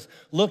says this: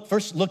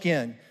 first look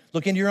in.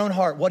 Look into your own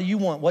heart. What do you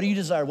want? What do you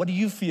desire? What do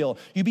you feel?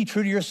 You be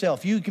true to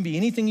yourself. You can be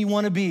anything you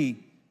want to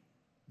be.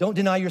 Don't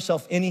deny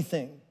yourself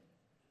anything.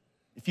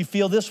 If you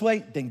feel this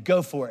way, then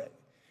go for it.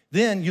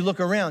 Then you look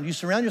around. You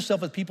surround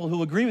yourself with people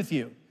who agree with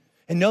you.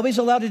 And nobody's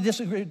allowed to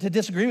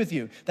disagree with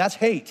you. That's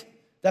hate.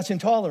 That's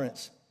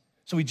intolerance.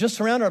 So we just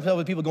surround ourselves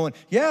with people going,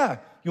 yeah,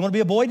 you want to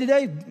be a boy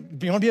today?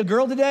 You want to be a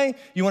girl today?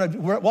 You want to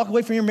walk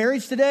away from your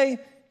marriage today?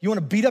 You want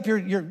to beat up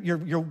your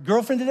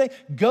girlfriend today?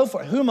 Go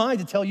for it. Who am I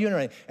to tell you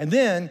anything? And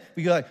then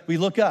we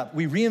look up.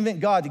 We reinvent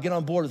God to get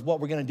on board with what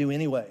we're going to do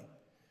anyway.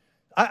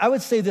 I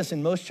would say this: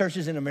 in most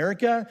churches in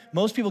America,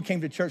 most people came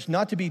to church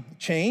not to be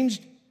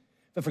changed,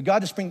 but for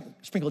God to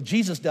sprinkle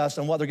Jesus dust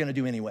on what they're going to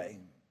do anyway.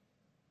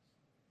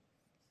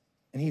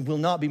 And he will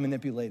not be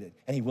manipulated,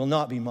 and he will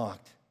not be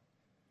mocked.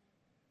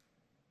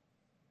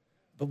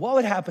 But what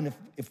would happen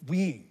if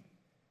we,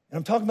 and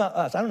I'm talking about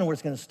us, I don't know where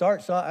it's going to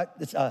start, so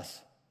it's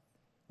us.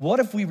 What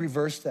if we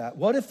reversed that?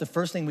 What if the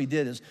first thing we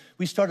did is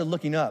we started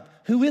looking up,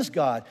 who is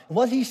God, and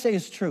what did he say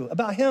is true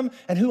about him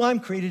and who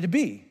I'm created to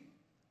be?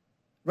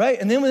 Right?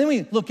 And then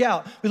we look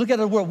out, we look at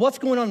the world. What's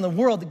going on in the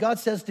world that God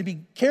says to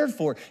be cared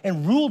for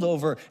and ruled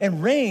over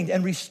and reigned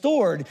and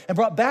restored and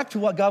brought back to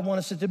what God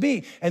wants it to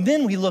be? And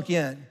then we look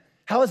in.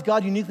 How has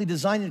God uniquely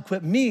designed and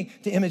equipped me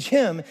to image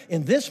him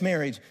in this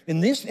marriage,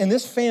 in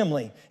this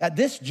family, at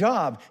this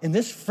job, in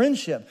this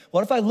friendship?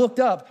 What if I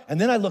looked up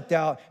and then I looked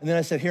out and then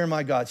I said, here am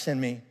I, God,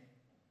 send me.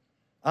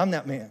 I'm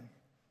that man.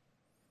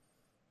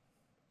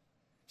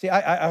 See,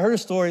 I heard a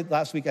story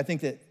last week. I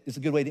think that it's a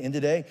good way to end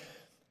today.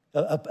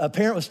 A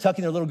parent was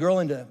tucking their little girl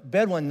into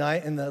bed one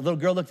night, and the little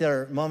girl looked at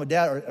her mom and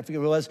dad, or I forget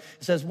what it was,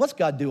 and says, what's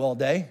God do all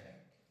day?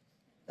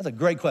 That's a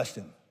great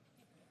question.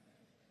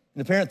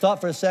 And the parent thought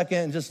for a second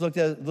and just looked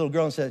at the little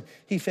girl and said,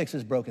 he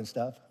fixes broken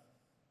stuff.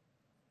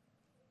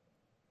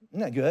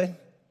 Isn't that good?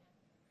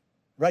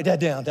 Write that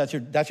down. That's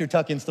your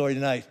tuck-in story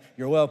tonight.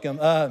 You're welcome.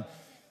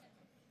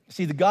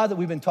 See, the God that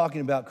we've been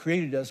talking about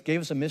created us, gave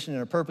us a mission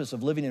and a purpose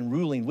of living and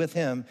ruling with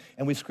him,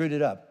 and we screwed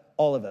it up.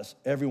 All of us,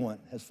 everyone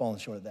has fallen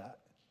short of that.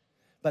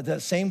 But the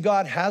same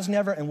God has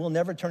never and will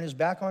never turn his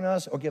back on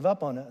us or give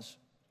up on us.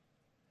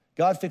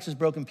 God fixes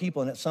broken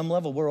people, and at some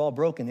level, we're all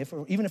broken.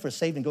 Even if we're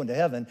saved and going to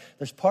heaven,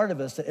 there's part of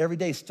us that every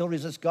day still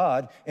resists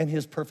God and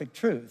his perfect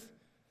truth.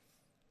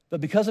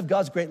 But because of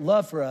God's great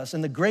love for us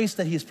and the grace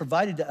that he has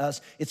provided to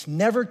us, it's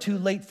never too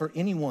late for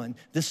anyone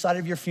this side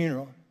of your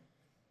funeral.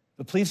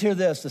 But please hear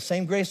this: the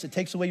same grace that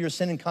takes away your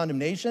sin and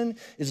condemnation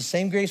is the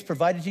same grace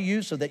provided to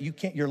you so that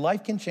your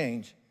life can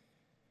change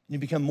and you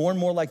become more and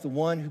more like the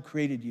one who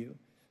created you.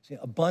 See,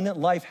 abundant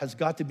life has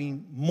got to be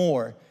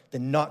more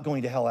than not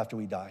going to hell after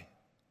we die.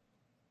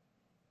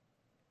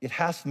 It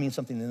has to mean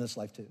something in this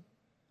life too.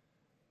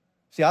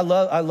 See, I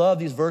love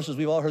these verses.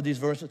 We've all heard these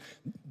verses,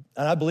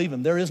 and I believe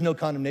them. There is no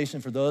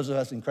condemnation for those of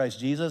us in Christ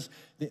Jesus,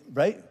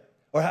 right?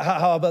 Or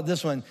how about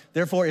this one?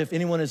 Therefore, if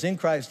anyone is in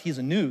Christ, she's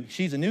a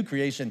new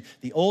creation.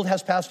 The old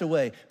has passed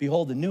away.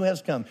 Behold, the new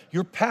has come.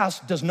 Your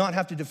past does not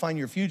have to define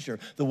your future.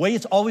 The way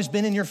it's always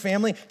been in your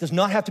family does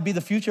not have to be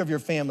the future of your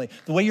family.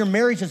 The way your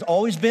marriage has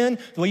always been,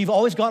 the way you've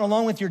always gotten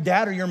along with your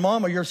dad or your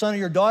mom or your son or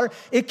your daughter,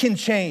 it can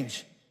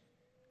change.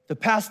 The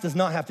past does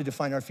not have to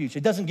define our future.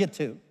 It doesn't get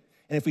to.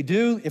 And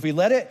if we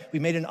let it, we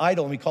made an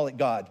idol and we call it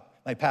God.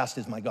 My past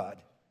is my God.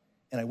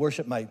 And I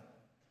worship my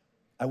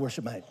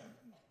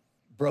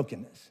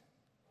brokenness.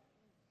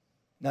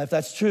 Now, if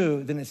that's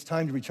true, then it's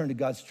time to return to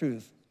God's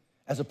truth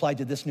as applied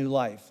to this new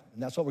life.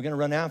 And that's what we're going to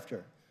run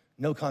after.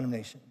 No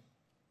condemnation.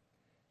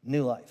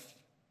 New life.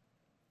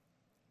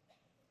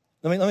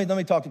 Let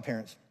me talk to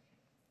parents.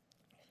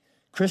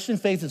 Christian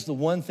faith is the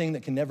one thing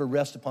that can never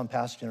rest upon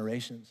past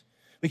generations.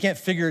 We can't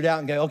figure it out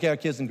and go, okay, our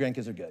kids and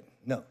grandkids are good.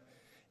 No.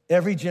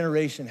 Every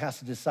generation has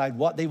to decide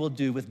what they will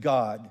do with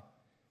God,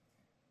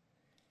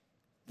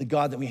 the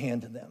God that we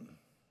hand to them.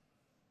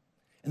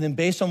 And then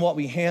based on what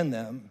we hand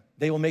them,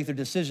 they will make their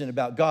decision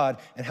about God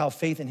and how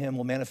faith in him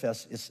will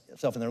manifest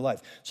itself in their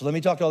life. So let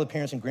me talk to all the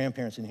parents and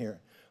grandparents in here.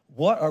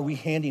 What are we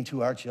handing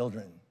to our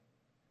children?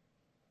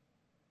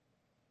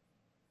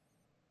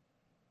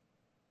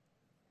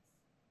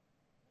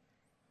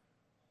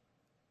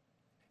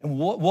 And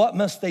what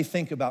must they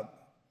think about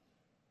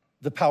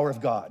the power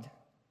of God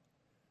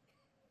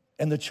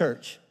and the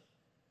church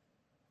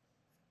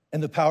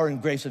and the power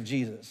and grace of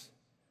Jesus?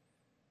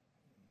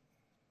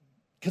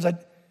 Because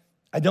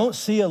I don't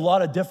see a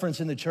lot of difference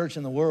in the church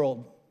and the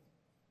world.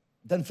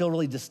 It doesn't feel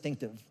really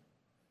distinctive.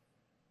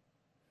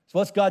 So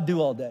what's God do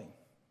all day?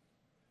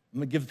 I'm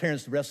gonna give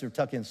parents the rest of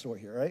their tuck-in story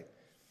here, right?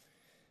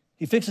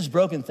 He fixes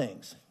broken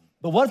things.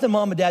 But what if the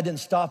mom and dad didn't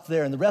stop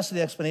there and the rest of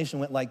the explanation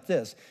went like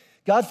this?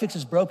 God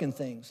fixes broken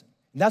things.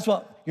 And that's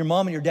what your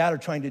mom and your dad are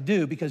trying to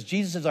do because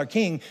Jesus is our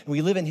king and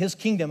we live in his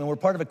kingdom and we're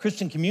part of a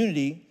Christian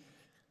community,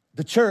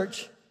 the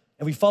church,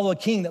 and we follow a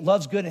king that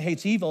loves good and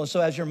hates evil. And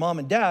so as your mom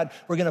and dad,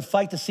 we're gonna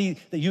fight to see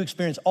that you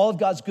experience all of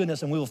God's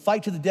goodness and we will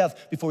fight to the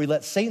death before we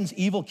let Satan's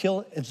evil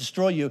kill and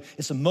destroy you.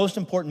 It's the most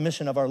important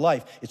mission of our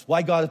life. It's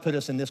why God has put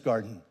us in this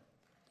garden.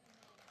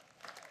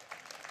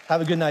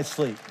 Have a good night's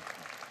sleep.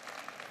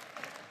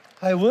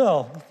 I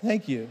will,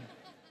 thank you.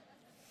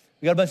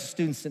 We got a bunch of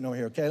students sitting over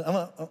here, okay?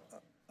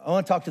 I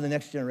want to talk to the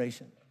next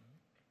generation.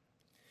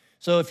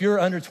 So if you're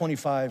under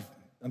 25,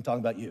 I'm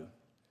talking about you.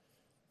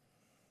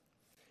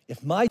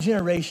 If my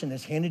generation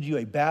has handed you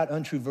a bad,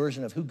 untrue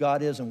version of who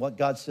God is and what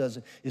God says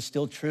is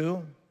still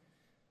true,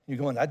 you're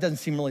going, that doesn't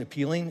seem really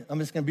appealing. I'm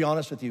just gonna be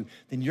honest with you.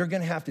 Then you're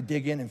gonna have to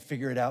dig in and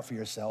figure it out for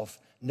yourself.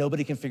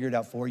 Nobody can figure it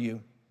out for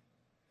you.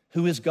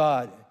 Who is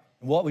God?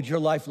 And what would your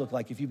life look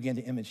like if you began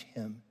to image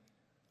him?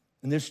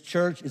 And this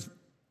church is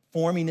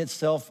forming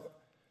itself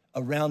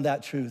around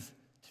that truth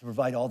to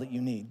provide all that you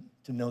need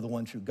to know the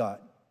one true God.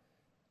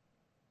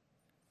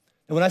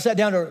 And when I sat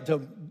down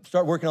to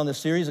start working on this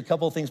series, a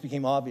couple of things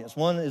became obvious.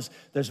 One is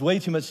there's way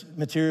too much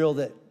material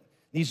that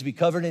needs to be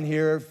covered in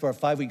here for a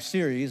 5-week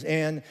series.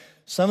 And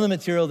some of the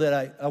material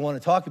that I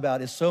want to talk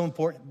about is so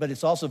important, but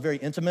it's also very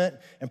intimate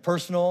and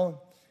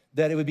personal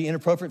that it would be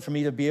inappropriate for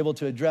me to be able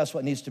to address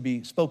what needs to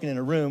be spoken in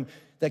a room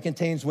that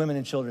contains women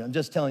and children. I'm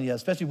just telling you,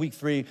 especially week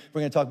 3,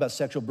 we're gonna talk about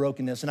sexual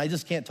brokenness, and I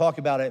just can't talk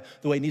about it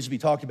the way it needs to be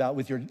talked about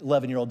with your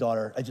 11-year-old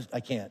daughter. I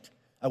can't,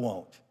 I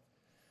won't.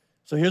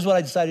 So here's what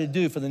I decided to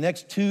do for the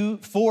next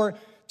 4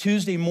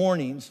 Tuesday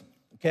mornings,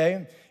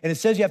 okay? And it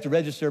says you have to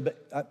register,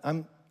 but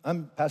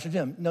I'm Pastor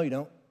Jim. No, you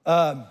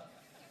don't.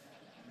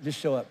 Just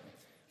show up.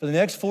 For the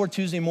next 4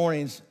 Tuesday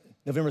mornings,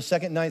 November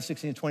 2nd, 9th,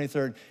 16th, and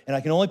 23rd, and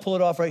I can only pull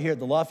it off right here at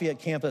the Lafayette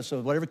campus,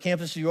 so whatever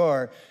campus you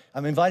are,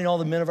 I'm inviting all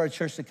the men of our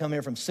church to come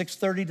here from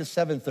 6:30 to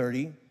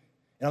 7:30, and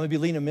I'm gonna be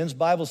leading a men's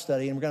Bible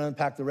study, and we're gonna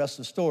unpack the rest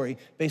of the story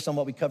based on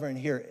what we cover in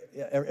here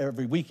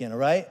every weekend, all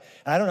right?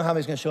 And I don't know how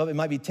many's gonna show up. It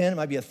might be 10, it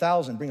might be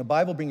 1,000. Bring a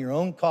Bible, bring your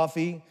own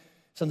coffee,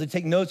 something to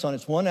take notes on.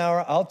 It's 1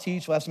 hour, I'll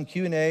teach, we'll have some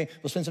Q&A,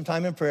 we'll spend some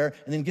time in prayer,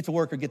 and then get to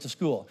work or get to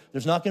school.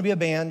 There's not gonna be a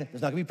band,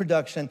 there's not gonna be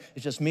production,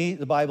 it's just me,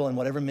 the Bible, and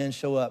whatever men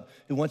show up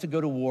who want to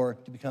go to war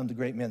to become the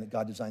great men that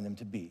God designed them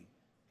to be.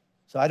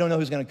 So I don't know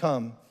who's gonna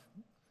come.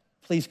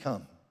 Please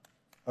come.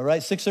 All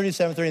right, 6:30 to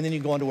 7:30, and then you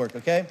can go on to work,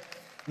 okay?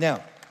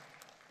 Now,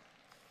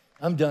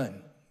 I'm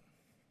done,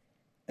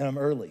 and I'm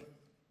early.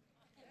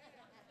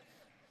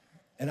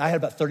 And I had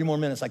about 30 more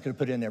minutes I could have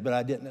put in there, but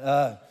I didn't.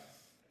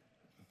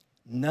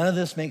 None of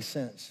this makes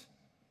sense.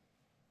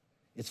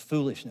 It's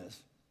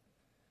foolishness.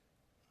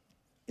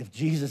 If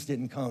Jesus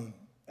didn't come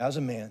as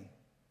a man,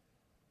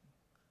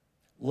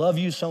 love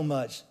you so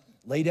much,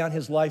 lay down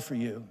his life for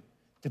you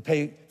to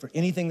pay for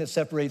anything that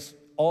separates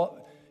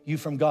you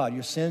from God,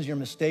 your sins, your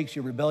mistakes,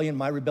 your rebellion,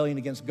 my rebellion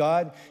against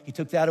God, he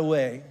took that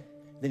away.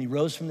 Then he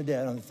rose from the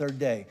dead on the 3rd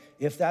day.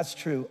 If that's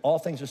true, all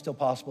things are still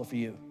possible for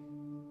you.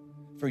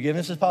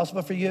 Forgiveness is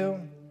possible for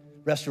you.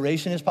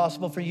 Restoration is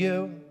possible for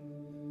you.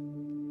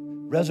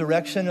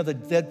 Resurrection of the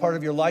dead part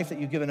of your life that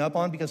you've given up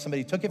on because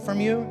somebody took it from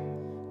you,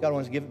 God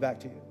wants to give it back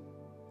to you.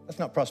 That's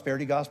not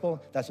prosperity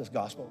gospel, that's just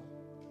gospel.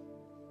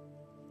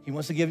 He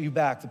wants to give you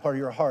back the part of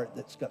your heart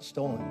that's got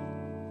stolen.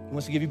 He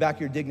wants to give you back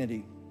your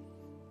dignity.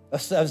 I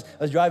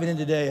was driving in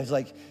today, and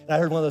I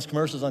heard one of those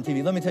commercials on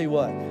TV. Let me tell you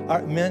what,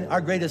 our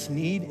greatest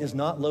need is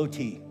not low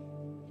T.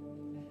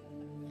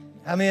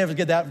 How many ever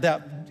get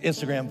that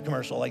Instagram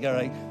commercial? All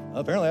right,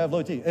 apparently I have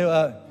low T.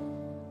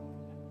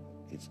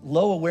 It's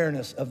low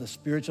awareness of the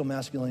spiritual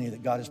masculinity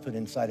that God has put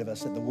inside of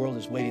us that the world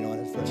is waiting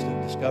on for us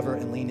to discover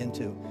and lean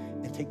into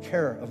and take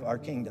care of our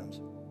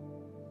kingdoms.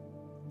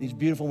 These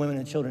beautiful women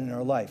and children in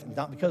our life,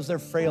 not because they're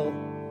frail,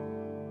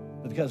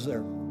 but because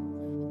they're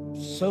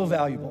so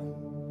valuable.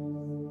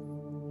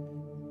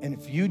 And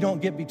if you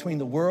don't get between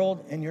the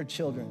world and your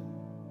children,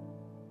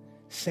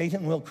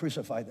 Satan will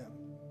crucify them.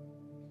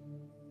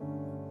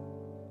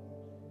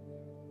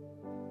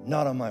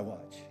 Not on my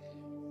watch.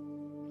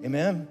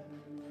 Amen?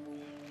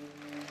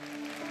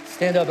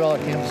 Stand up at all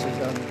campuses.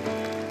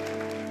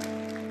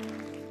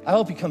 I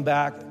hope you come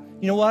back.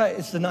 You know what?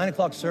 It's the 9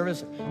 o'clock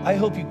service. I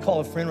hope you call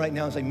a friend right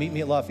now and say, meet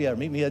me at Lafayette, or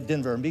meet me at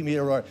Denver, or meet me at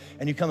Aurora,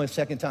 and you come a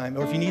second time.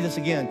 Or if you need this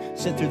again,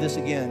 sit through this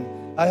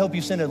again. I hope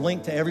you send a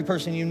link to every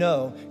person you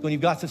know going,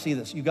 you've got to see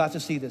this, you've got to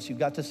see this, you've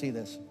got to see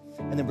this,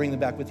 and then bring them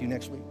back with you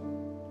next week.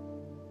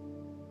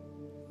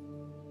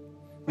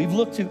 We've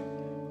looked to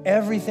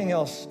everything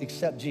else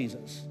except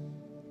Jesus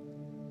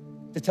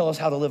to tell us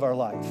how to live our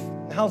life.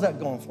 How's that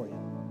going for you?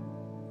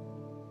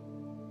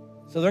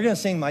 So they're gonna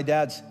sing my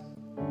dad's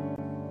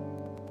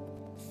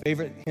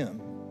favorite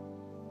hymn.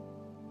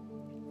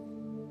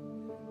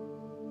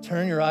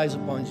 Turn your eyes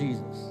upon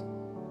Jesus.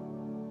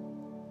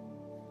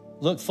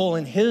 Look full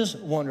in his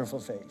wonderful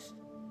face.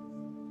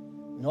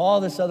 And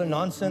all this other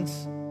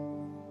nonsense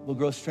will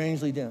grow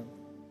strangely dim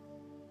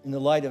in the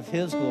light of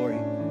his glory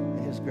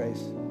and his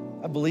grace.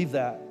 I believe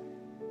that.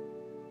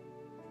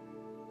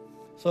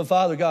 So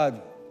Father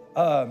God,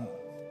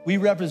 we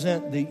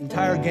represent the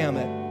entire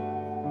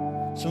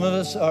gamut. Some of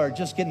us are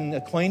just getting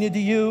acquainted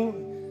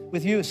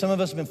with you. Some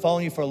of us have been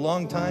following you for a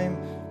long time,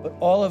 but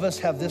all of us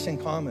have this in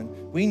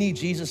common. We need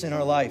Jesus in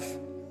our life.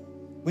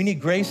 We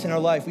need grace in our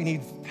life. We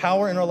need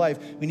power in our life.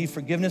 We need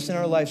forgiveness in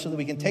our life so that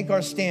we can take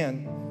our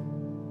stand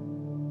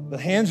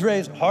with hands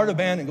raised, heart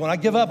abandoned, going, I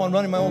give up on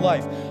running my own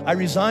life. I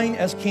resign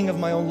as king of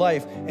my own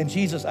life. And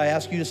Jesus, I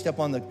ask you to step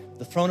on the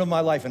throne of my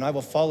life and I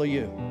will follow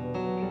you.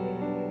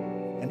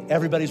 And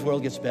everybody's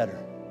world gets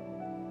better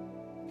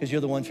because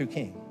you're the one true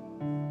king.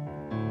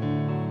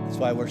 That's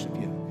why I worship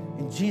you.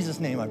 In Jesus'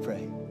 name I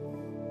pray.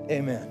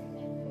 Amen.